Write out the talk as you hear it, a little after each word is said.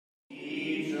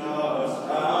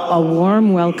a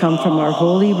warm welcome from our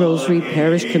Holy Rosary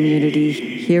Parish community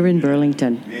here in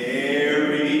Burlington.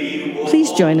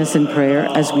 Please join us in prayer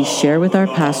as we share with our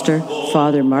pastor,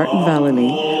 Father Martin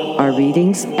Vallely, our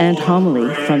readings and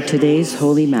homily from today's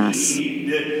Holy Mass.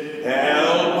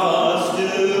 Help us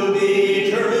to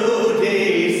be true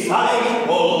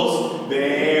disciples,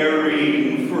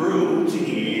 bearing fruit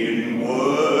in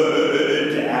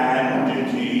word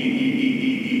and deed.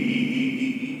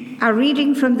 A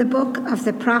reading from the book of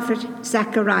the prophet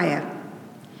Zechariah.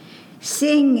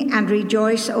 Sing and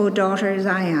rejoice, O daughter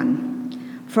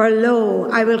Zion. For lo,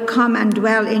 I will come and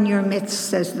dwell in your midst,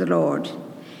 says the Lord.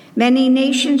 Many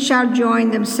nations shall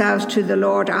join themselves to the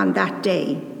Lord on that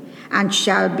day, and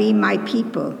shall be my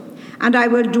people, and I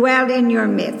will dwell in your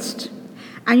midst.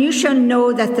 And you shall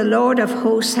know that the Lord of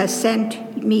hosts has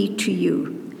sent me to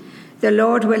you. The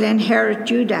Lord will inherit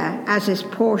Judah as his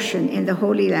portion in the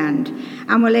Holy Land,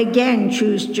 and will again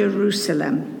choose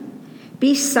Jerusalem.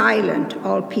 Be silent,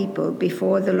 all people,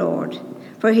 before the Lord,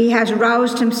 for he has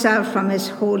roused himself from his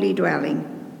holy dwelling.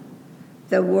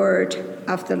 The word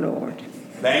of the Lord.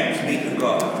 Thanks be to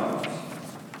God.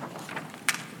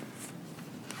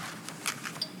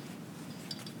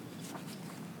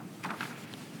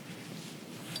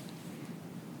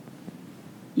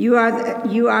 You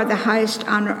are the highest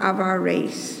honor of our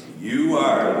race. You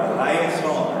are the highest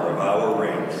honor of our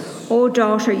race. O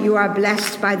daughter, you are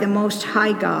blessed by the Most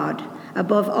High God,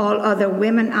 above all other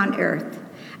women on earth.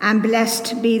 And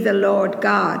blessed be the Lord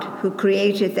God, who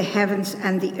created the heavens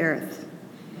and the earth.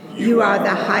 You are the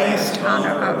highest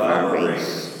honor of our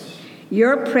race.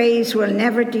 Your praise will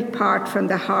never depart from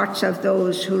the hearts of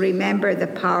those who remember the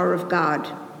power of God.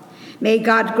 May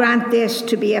God grant this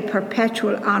to be a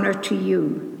perpetual honor to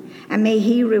you, and may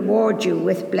he reward you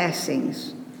with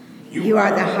blessings. You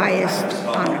are the highest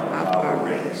honor of our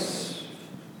race.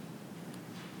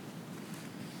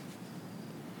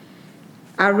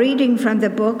 A reading from the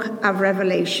book of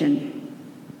Revelation.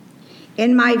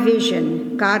 In my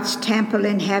vision, God's temple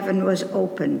in heaven was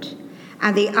opened,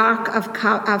 and the ark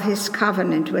of his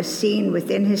covenant was seen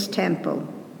within his temple.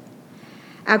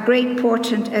 A great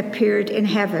portent appeared in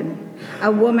heaven, a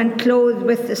woman clothed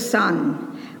with the sun,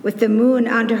 with the moon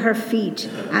under her feet,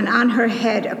 and on her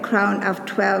head a crown of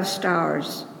 12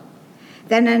 stars.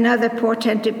 Then another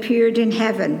portent appeared in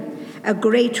heaven, a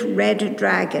great red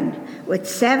dragon, with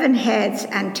 7 heads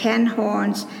and 10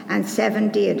 horns and 7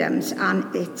 diadems on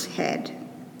its head.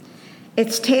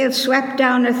 Its tail swept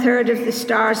down 1/3 of the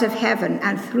stars of heaven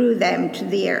and threw them to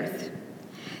the earth.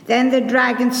 Then the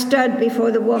dragon stood before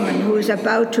the woman who was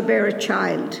about to bear a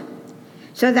child,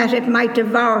 so that it might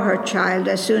devour her child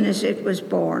as soon as it was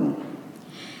born.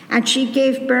 And she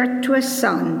gave birth to a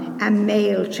son, a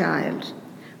male child,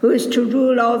 who is to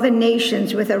rule all the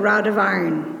nations with a rod of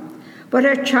iron. But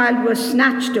her child was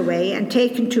snatched away and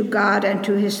taken to God and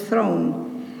to his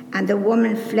throne, and the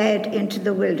woman fled into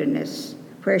the wilderness,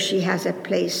 where she has a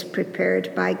place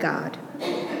prepared by God.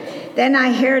 Then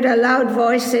I heard a loud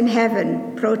voice in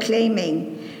heaven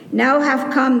proclaiming, "Now have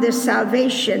come the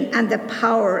salvation and the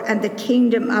power and the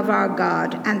kingdom of our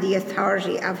God and the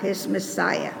authority of his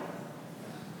Messiah."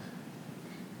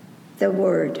 The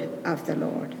word of the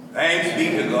Lord. Thanks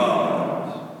be to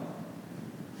God.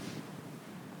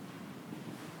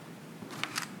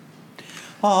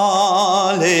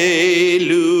 Alleluia,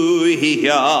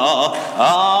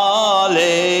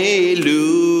 alleluia,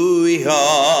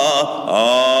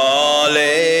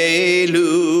 alleluia,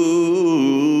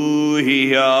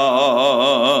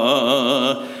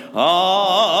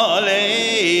 alleluia,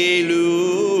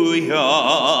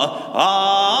 alleluia,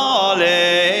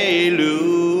 alleluia.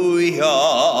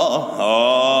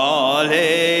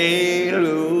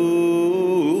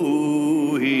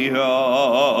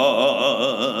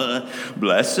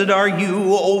 Blessed are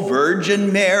you, O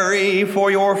Virgin Mary,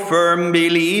 for your firm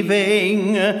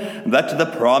believing that the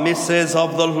promises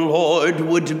of the Lord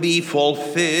would be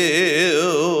fulfilled.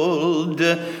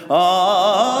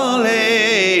 Alleluia,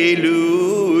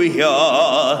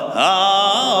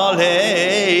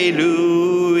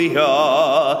 alleluia,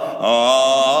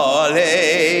 alleluia.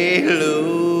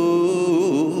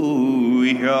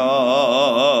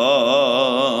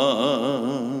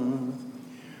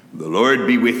 The Lord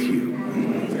be with you.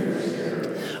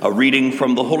 A reading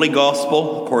from the Holy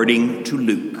Gospel according to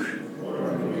Luke.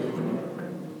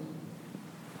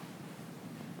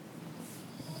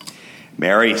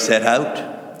 Mary set out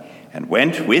and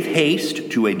went with haste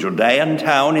to a Judean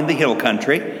town in the hill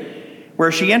country,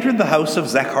 where she entered the house of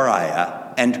Zechariah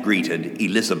and greeted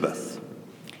Elizabeth.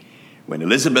 When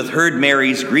Elizabeth heard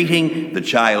Mary's greeting, the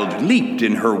child leaped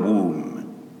in her womb.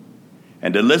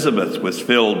 And Elizabeth was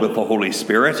filled with the Holy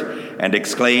Spirit and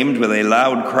exclaimed with a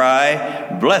loud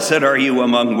cry, "Blessed are you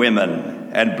among women,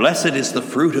 and blessed is the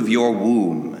fruit of your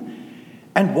womb.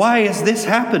 And why has this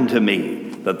happened to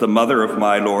me, that the mother of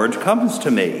my Lord comes to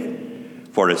me?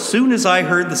 For as soon as I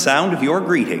heard the sound of your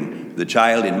greeting, the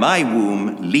child in my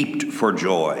womb leaped for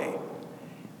joy.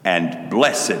 And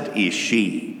blessed is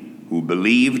she who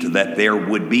believed that there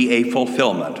would be a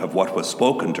fulfillment of what was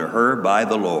spoken to her by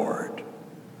the Lord."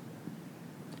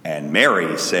 And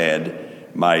Mary said,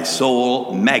 "My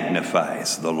soul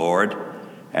magnifies the Lord,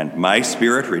 and my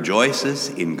spirit rejoices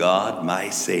in God my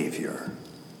Savior."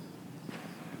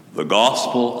 The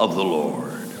Gospel of the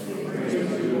Lord.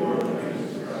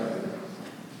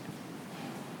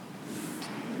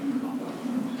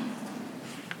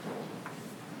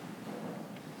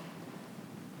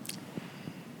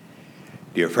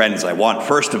 Dear friends, I want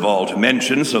first of all to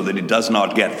mention, so that it does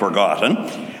not get forgotten,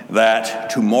 that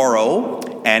tomorrow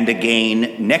and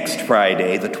again next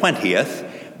Friday, the 20th,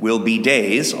 will be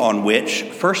days on which,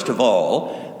 first of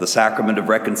all, the Sacrament of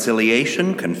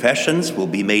Reconciliation, confessions, will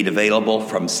be made available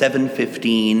from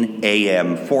 7:15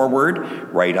 a.m. forward,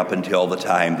 right up until the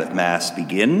time that Mass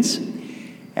begins.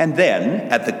 And then,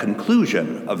 at the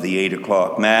conclusion of the 8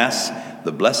 o'clock Mass,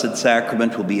 the Blessed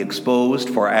Sacrament will be exposed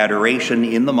for adoration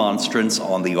in the monstrance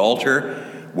on the altar,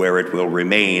 where it will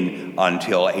remain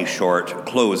until a short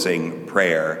closing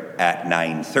prayer at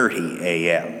 9:30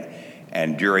 a.m.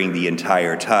 And during the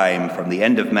entire time from the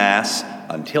end of Mass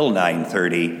until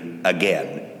 9:30,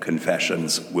 again,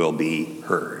 confessions will be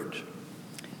heard.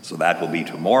 So that will be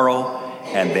tomorrow,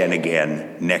 and then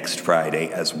again next Friday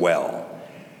as well.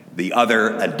 The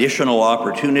other additional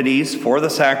opportunities for the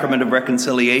Sacrament of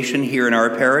Reconciliation here in our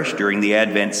parish during the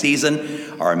Advent season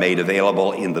are made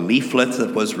available in the leaflet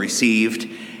that was received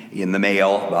in the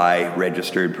mail by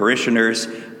registered parishioners,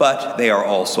 but they are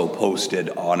also posted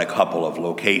on a couple of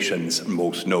locations,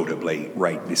 most notably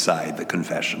right beside the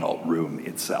confessional room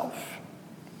itself.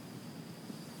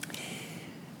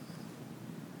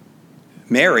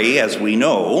 Mary, as we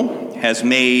know, has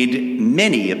made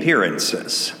many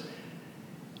appearances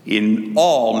in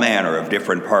all manner of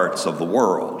different parts of the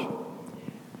world.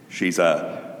 She's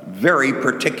a very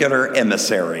particular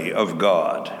emissary of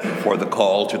God for the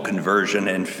call to conversion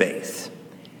and faith.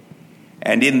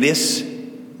 And in this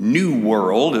new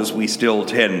world, as we still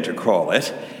tend to call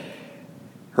it,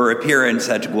 her appearance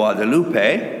at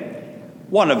Guadalupe,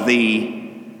 one of the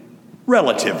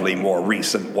relatively more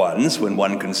recent ones when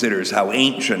one considers how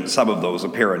ancient some of those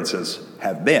appearances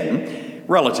have been,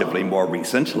 relatively more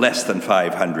recent, less than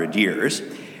 500 years,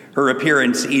 her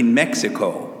appearance in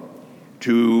Mexico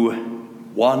to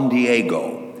Juan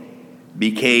Diego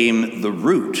became the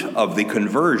root of the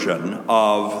conversion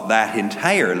of that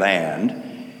entire land,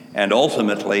 and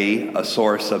ultimately a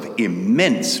source of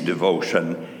immense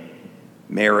devotion.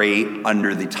 Mary,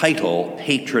 under the title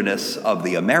Patroness of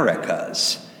the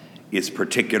Americas, is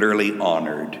particularly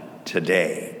honored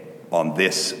today on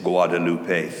this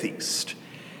Guadalupe feast.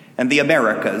 And the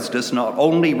Americas does not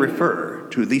only refer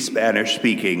to the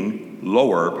Spanish-speaking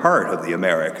lower part of the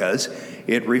Americas,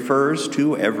 it refers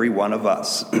to every one of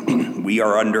us. We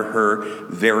are under her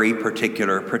very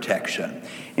particular protection.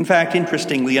 In fact,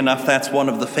 interestingly enough, that's one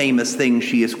of the famous things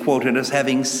she is quoted as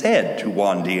having said to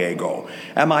Juan Diego.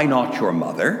 "Am I not your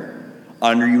mother?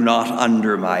 Are you not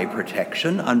under my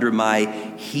protection, under my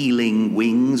healing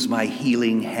wings, my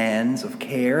healing hands of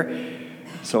care?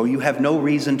 So you have no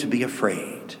reason to be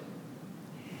afraid."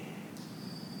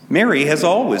 Mary has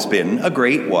always been a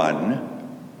great one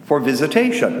for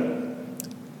visitation.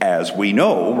 As we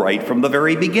know, right from the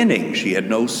very beginning, she had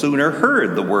no sooner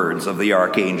heard the words of the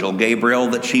Archangel Gabriel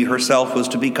that she herself was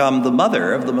to become the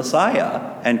mother of the Messiah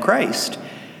and Christ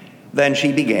than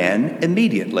she began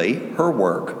immediately her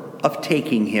work of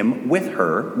taking him with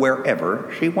her wherever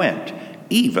she went,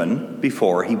 even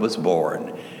before he was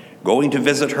born, going to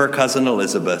visit her cousin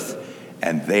Elizabeth,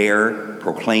 and there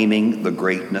proclaiming the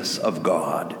greatness of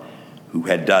God, who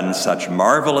had done such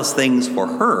marvelous things for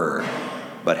her,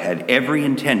 but had every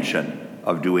intention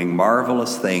of doing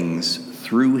marvelous things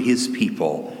through his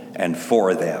people and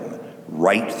for them,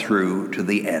 right through to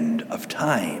the end of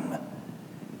time.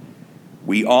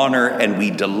 We honor and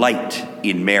we delight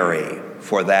in Mary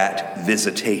for that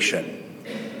visitation.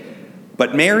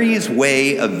 But Mary's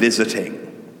way of visiting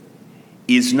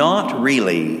is not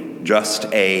really just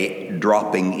a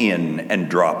dropping in and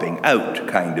dropping out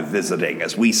kind of visiting,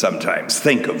 as we sometimes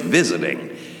think of visiting,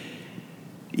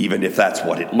 even if that's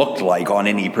what it looked like on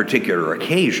any particular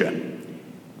occasion.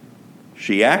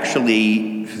 She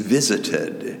actually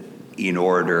visited in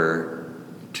order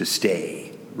to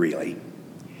stay, really,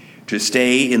 to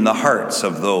stay in the hearts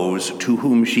of those to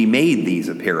whom she made these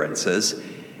appearances,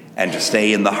 and to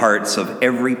stay in the hearts of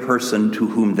every person to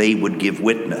whom they would give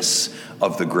witness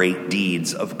of the great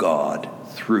deeds of God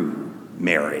through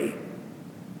Mary,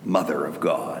 Mother of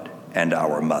God and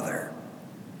our Mother.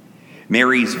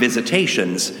 Mary's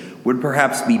visitations would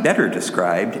perhaps be better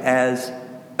described as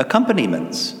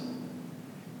accompaniments.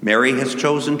 Mary has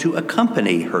chosen to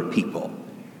accompany her people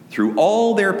through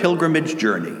all their pilgrimage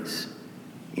journeys,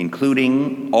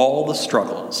 including all the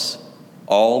struggles,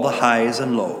 all the highs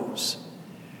and lows.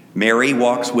 Mary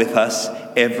walks with us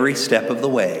every step of the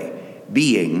way,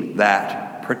 being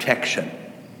that protection,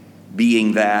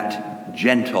 being that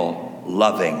gentle,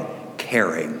 loving,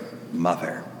 caring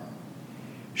mother.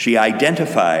 She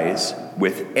identifies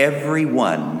with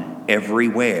everyone,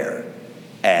 everywhere,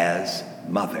 as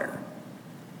mother.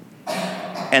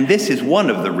 And this is one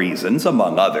of the reasons,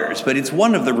 among others, but it's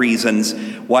one of the reasons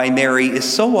why Mary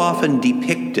is so often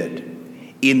depicted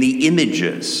in the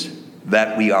images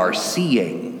that we are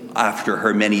seeing after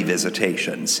her many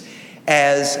visitations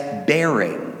as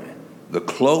bearing the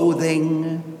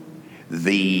clothing,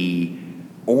 the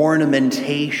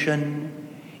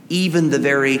ornamentation, even the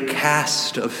very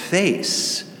cast of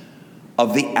face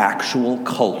of the actual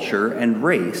culture and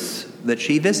race that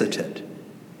she visited.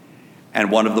 And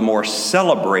one of the more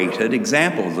celebrated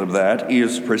examples of that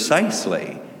is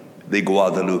precisely the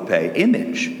Guadalupe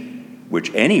image,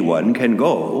 which anyone can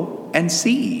go and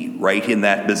see right in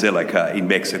that basilica in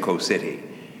Mexico City,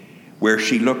 where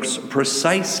she looks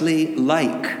precisely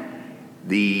like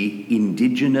the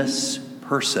indigenous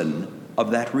person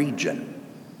of that region.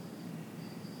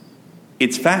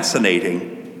 It's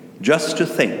fascinating just to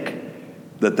think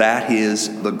that that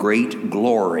is the great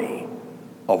glory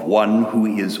of one who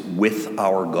is with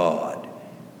our God,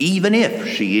 even if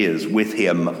she is with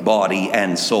him body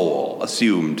and soul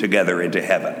assumed together into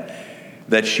heaven,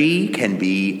 that she can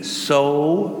be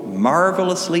so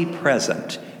marvelously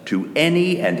present to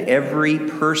any and every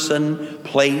person,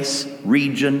 place,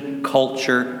 region,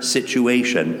 culture,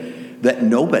 situation, that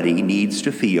nobody needs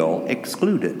to feel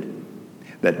excluded,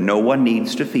 that no one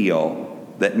needs to feel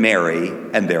that Mary,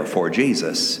 and therefore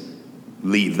Jesus,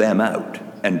 leave them out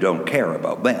and don't care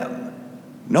about them.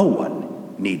 No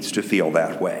one needs to feel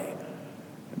that way.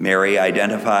 Mary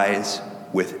identifies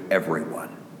with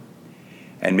everyone.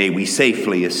 And may we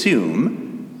safely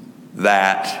assume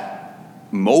that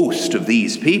most of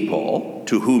these people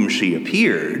to whom she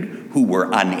appeared, who were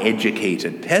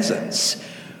uneducated peasants,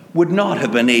 would not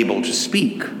have been able to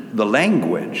speak the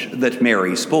language that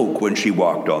Mary spoke when she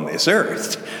walked on this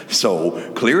earth.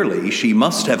 So clearly she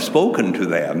must have spoken to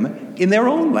them in their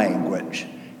own language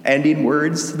and in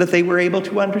words that they were able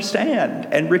to understand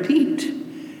and repeat.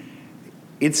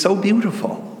 It's so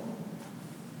beautiful.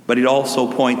 But it also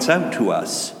points out to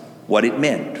us what it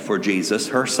meant for Jesus,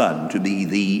 her son, to be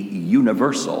the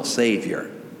universal Savior,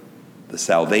 the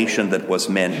salvation that was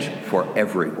meant for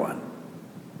everyone.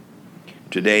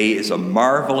 Today is a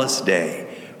marvelous day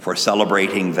for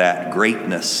celebrating that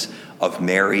greatness of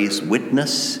Mary's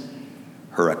witness,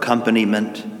 her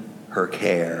accompaniment, her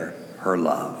care, her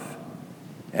love,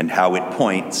 and how it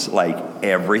points, like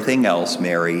everything else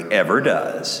Mary ever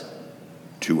does,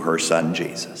 to her son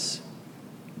Jesus.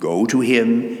 Go to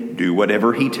him, do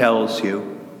whatever he tells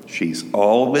you. She's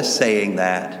always saying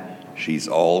that. She's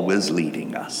always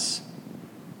leading us.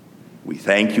 We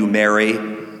thank you, Mary,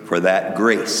 for that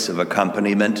grace of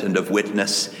accompaniment and of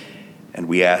witness, and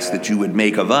we ask that you would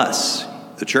make of us,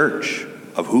 the church,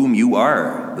 of whom you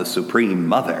are the supreme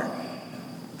mother,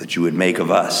 that you would make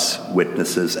of us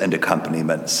witnesses and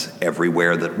accompaniments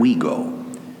everywhere that we go,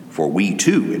 for we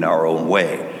too, in our own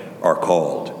way, are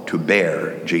called to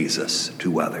bear Jesus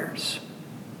to others.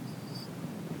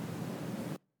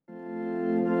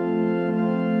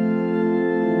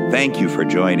 Thank you for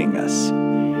joining us.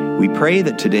 We pray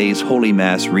that today's Holy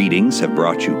Mass readings have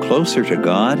brought you closer to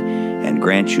God and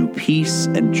grant you peace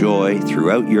and joy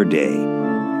throughout your day.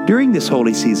 During this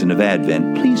holy season of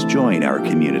Advent, please join our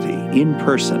community in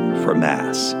person for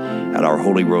Mass at our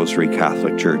Holy Rosary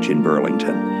Catholic Church in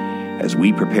Burlington, as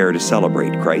we prepare to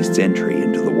celebrate Christ's entry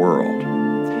into the world.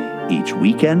 Each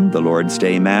weekend, the Lord's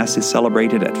Day Mass is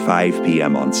celebrated at 5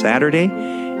 p.m. on Saturday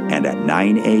and at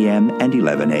 9 a.m. and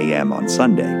 11 a.m. on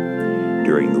Sunday.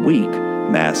 During the week,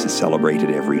 Mass is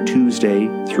celebrated every Tuesday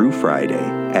through Friday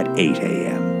at 8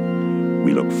 a.m.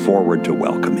 We look forward to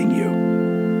welcoming you.